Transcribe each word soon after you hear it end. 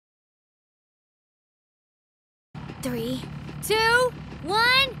3, 2, 1,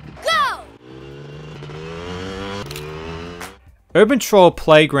 go! Urban Troll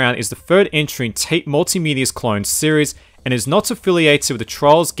Playground is the third entry in Tate Multimedia's Clone series and is not affiliated with the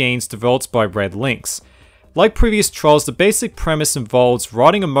Trials games developed by Red Lynx. Like previous Trials, the basic premise involves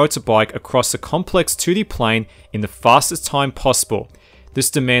riding a motorbike across a complex 2D plane in the fastest time possible.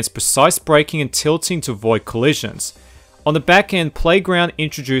 This demands precise braking and tilting to avoid collisions. On the back end, Playground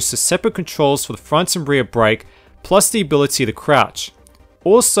introduces separate controls for the front and rear brake, plus the ability to crouch.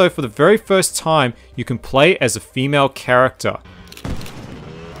 Also, for the very first time, you can play as a female character.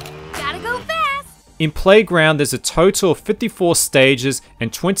 Gotta go fast! In Playground, there's a total of 54 stages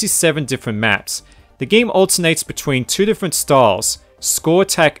and 27 different maps. The game alternates between two different styles, Score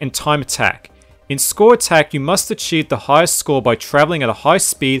Attack and Time Attack. In Score Attack, you must achieve the highest score by traveling at a high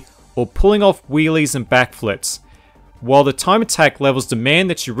speed or pulling off wheelies and backflips, while the Time Attack levels demand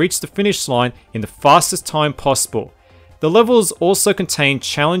that you reach the finish line in the fastest time possible. The levels also contain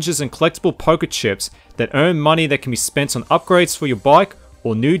challenges and collectible poker chips that earn money that can be spent on upgrades for your bike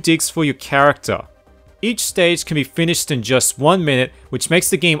or new digs for your character. Each stage can be finished in just 1 minute, which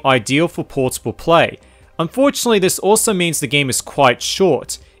makes the game ideal for portable play. Unfortunately, this also means the game is quite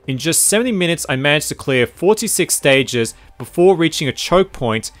short. In just 70 minutes, I managed to clear 46 stages before reaching a choke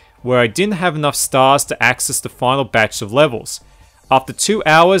point where I didn't have enough stars to access the final batch of levels. After 2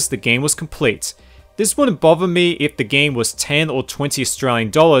 hours, the game was complete. This wouldn't bother me if the game was 10 or 20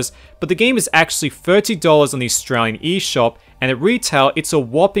 Australian dollars, but the game is actually $30 on the Australian eShop, and at retail it's a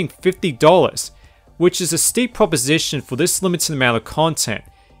whopping $50, which is a steep proposition for this limited amount of content.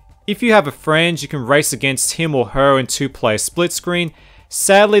 If you have a friend, you can race against him or her in 2-player split screen.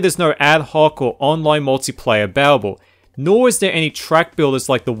 Sadly, there's no ad hoc or online multiplayer available, nor is there any track builders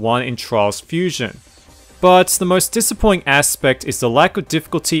like the one in Trials Fusion. But the most disappointing aspect is the lack of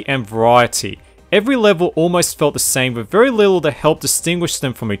difficulty and variety. Every level almost felt the same with very little to help distinguish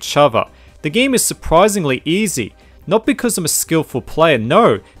them from each other. The game is surprisingly easy, not because I'm a skillful player,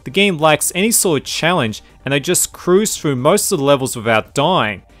 no, the game lacks any sort of challenge and I just cruised through most of the levels without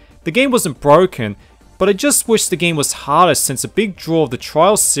dying. The game wasn't broken, but I just wish the game was harder since a big draw of the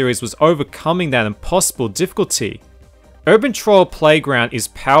Trials series was overcoming that impossible difficulty. Urban Troll Playground is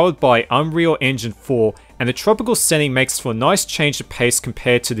powered by Unreal Engine 4 and the tropical setting makes for a nice change of pace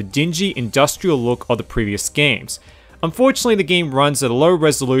compared to the dingy industrial look of the previous games. Unfortunately, the game runs at a low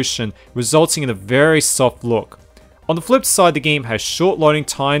resolution, resulting in a very soft look. On the flip side, the game has short loading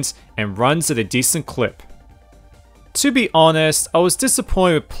times and runs at a decent clip. To be honest, I was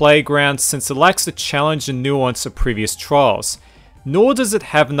disappointed with Playground since it lacks the challenge and nuance of previous Trials, nor does it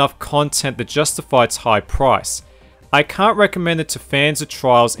have enough content that justify its high price. I can't recommend it to fans of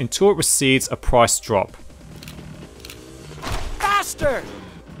Trials until it receives a price drop. Faster!